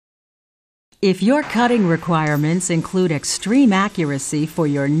If your cutting requirements include extreme accuracy for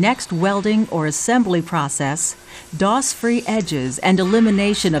your next welding or assembly process, DOS-free edges, and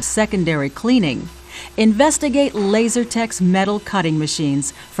elimination of secondary cleaning, investigate Lastertex metal cutting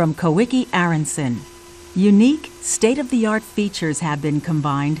machines from Koike Aronson. Unique, state-of-the-art features have been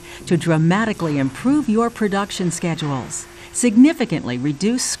combined to dramatically improve your production schedules, significantly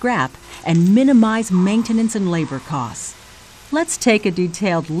reduce scrap, and minimize maintenance and labor costs. Let's take a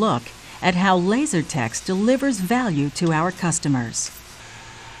detailed look at how Lastertex delivers value to our customers.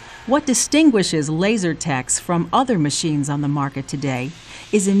 What distinguishes Lastertex from other machines on the market today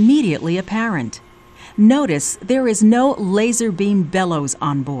is immediately apparent. Notice there is no laser beam bellows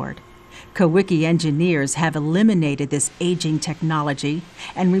on board. Koike engineers have eliminated this aging technology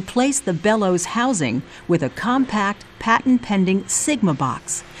and replaced the bellows housing with a compact, patent-pending Sigma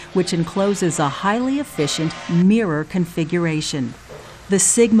box, which encloses a highly efficient mirror configuration. The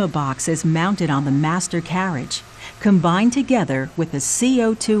Sigma box is mounted on the master carriage, combined together with a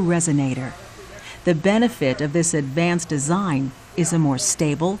CO2 resonator. The benefit of this advanced design is a more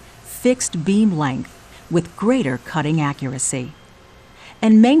stable, fixed beam length with greater cutting accuracy.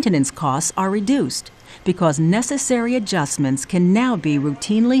 And maintenance costs are reduced because necessary adjustments can now be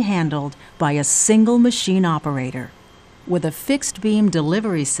routinely handled by a single machine operator. With a fixed beam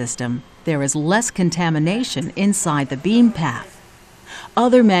delivery system, there is less contamination inside the beam path.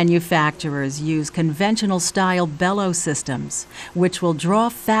 Other manufacturers use conventional style bellows systems, which will draw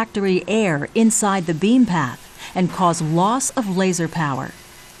factory air inside the beam path and cause loss of laser power.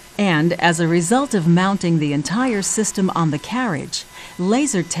 And as a result of mounting the entire system on the carriage,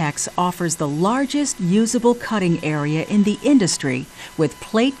 Lastertex offers the largest usable cutting area in the industry with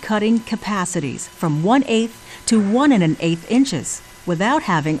plate cutting capacities from 1/8 to 1 1/8 inches without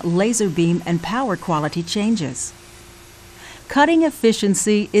having laser beam and power quality changes. Cutting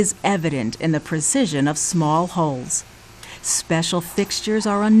efficiency is evident in the precision of small holes. Special fixtures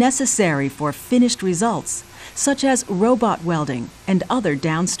are unnecessary for finished results, such as robot welding and other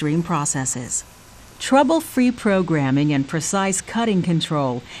downstream processes. Trouble-free programming and precise cutting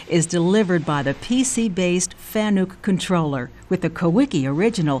control is delivered by the PC-based Fanuc controller with the Koike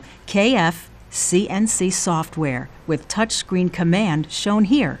Original KF CNC software with touchscreen command shown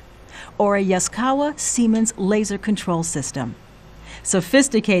here, or a Yaskawa Siemens laser control system.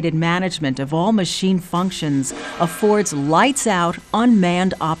 Sophisticated management of all machine functions affords lights-out,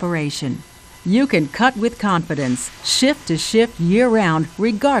 unmanned operation. You can cut with confidence, shift to shift year-round,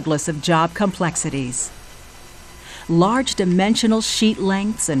 regardless of job complexities. Large dimensional sheet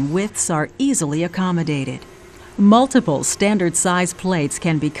lengths and widths are easily accommodated. Multiple standard size plates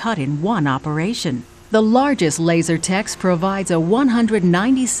can be cut in one operation. The largest Lastertex provides a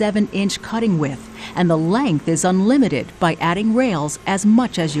 197-inch cutting width, and the length is unlimited by adding rails as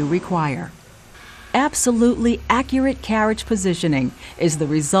much as you require. Absolutely accurate carriage positioning is the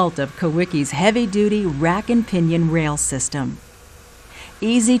result of Koike's heavy-duty rack and pinion rail system.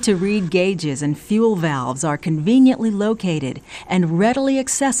 Easy-to-read gauges and fuel valves are conveniently located and readily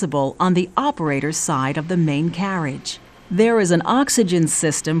accessible on the operator's side of the main carriage. There is an oxygen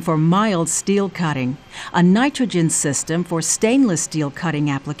system for mild steel cutting. A nitrogen system for stainless steel cutting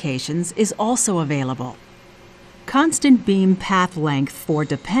applications is also available. Constant beam path length for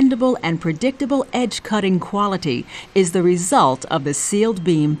dependable and predictable edge cutting quality is the result of the sealed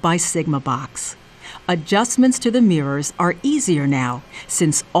beam by Sigma box. Adjustments to the mirrors are easier now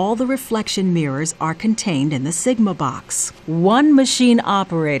since all the reflection mirrors are contained in the Sigma box. One machine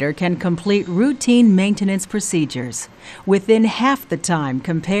operator can complete routine maintenance procedures within half the time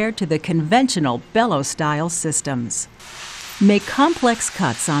compared to the conventional bellows-style systems. Make complex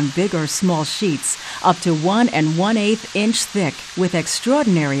cuts on big or small sheets up to 1 1/8 inch thick with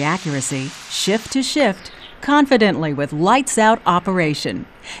extraordinary accuracy, shift to shift, confidently with lights-out operation.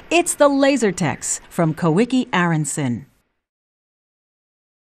 It's the Lastertex from Koike Aronson.